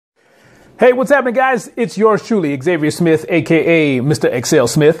Hey, what's happening, guys? It's yours truly, Xavier Smith, aka Mr. Excel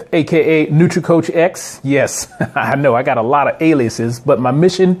Smith, aka NutriCoach X. Yes, I know I got a lot of aliases, but my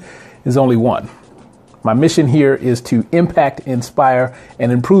mission is only one. My mission here is to impact, inspire,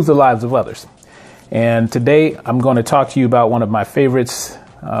 and improve the lives of others. And today I'm going to talk to you about one of my favorites,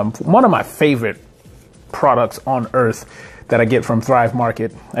 one of my favorite products on earth that I get from Thrive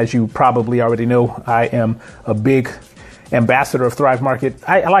Market. As you probably already know, I am a big ambassador of Thrive Market.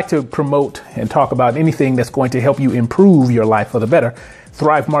 I like to promote and talk about anything that's going to help you improve your life for the better.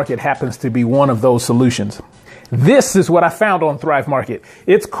 Thrive Market happens to be one of those solutions. This is what I found on Thrive Market.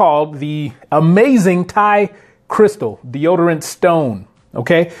 It's called the amazing Thai Crystal Deodorant Stone.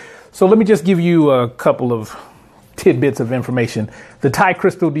 Okay, so let me just give you a couple of tidbits of information. The Thai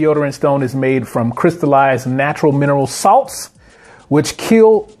Crystal Deodorant Stone is made from crystallized natural mineral salts, which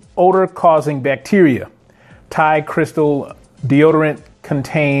kill odor-causing bacteria. Thai Crystal Deodorant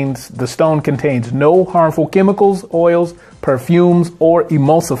the stone contains no harmful chemicals, oils, perfumes, or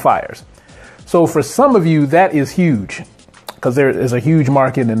emulsifiers. So for some of you, that is huge because there is a huge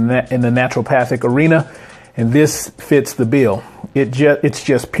market in the naturopathic arena, and this fits the bill. It's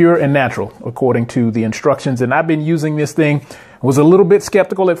just pure and natural according to the instructions. And I've been using this thing. I was a little bit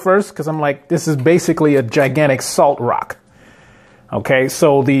skeptical at first because I'm like, this is basically a gigantic salt rock. Okay,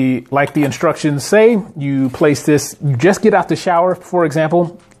 so like the instructions say, you place this, you just get out the shower, for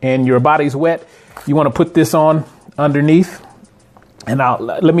example, and your body's wet. You want to put this on underneath. And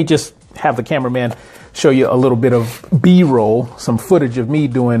let me just have the cameraman show you a little bit of B-roll, some footage of me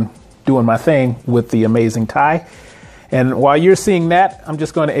doing my thing with the amazing Thai. And while you're seeing that, I'm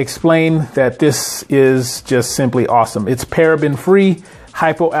just going to explain that this is just simply awesome. It's paraben free,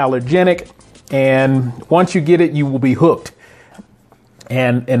 hypoallergenic, and once you get it, you will be hooked.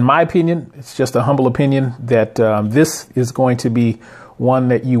 And in my opinion, it's just a humble opinion that this is going to be one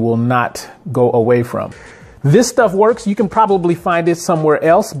that you will not go away from. This stuff works. You can probably find it somewhere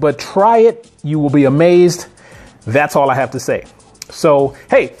else, but try it. You will be amazed. That's all I have to say. So,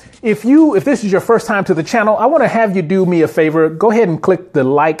 hey, if this is your first time to the channel, I want to have you do me a favor. Go ahead and click the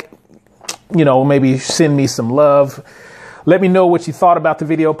like, maybe send me some love. Let me know what you thought about the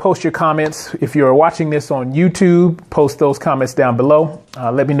video. Post your comments. If you're watching this on YouTube, post those comments down below.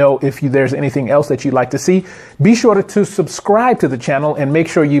 Let me know if there's anything else that you'd like to see. Be sure to subscribe to the channel and make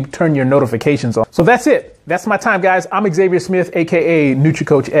sure you turn your notifications on. So that's it. That's my time, guys. I'm Xavier Smith, aka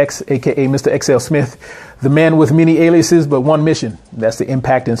NutriCoach X, aka Mr. Excel Smith, the man with many aliases, but one mission. That's to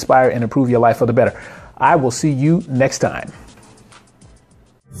impact, inspire, and improve your life for the better. I will see you next time.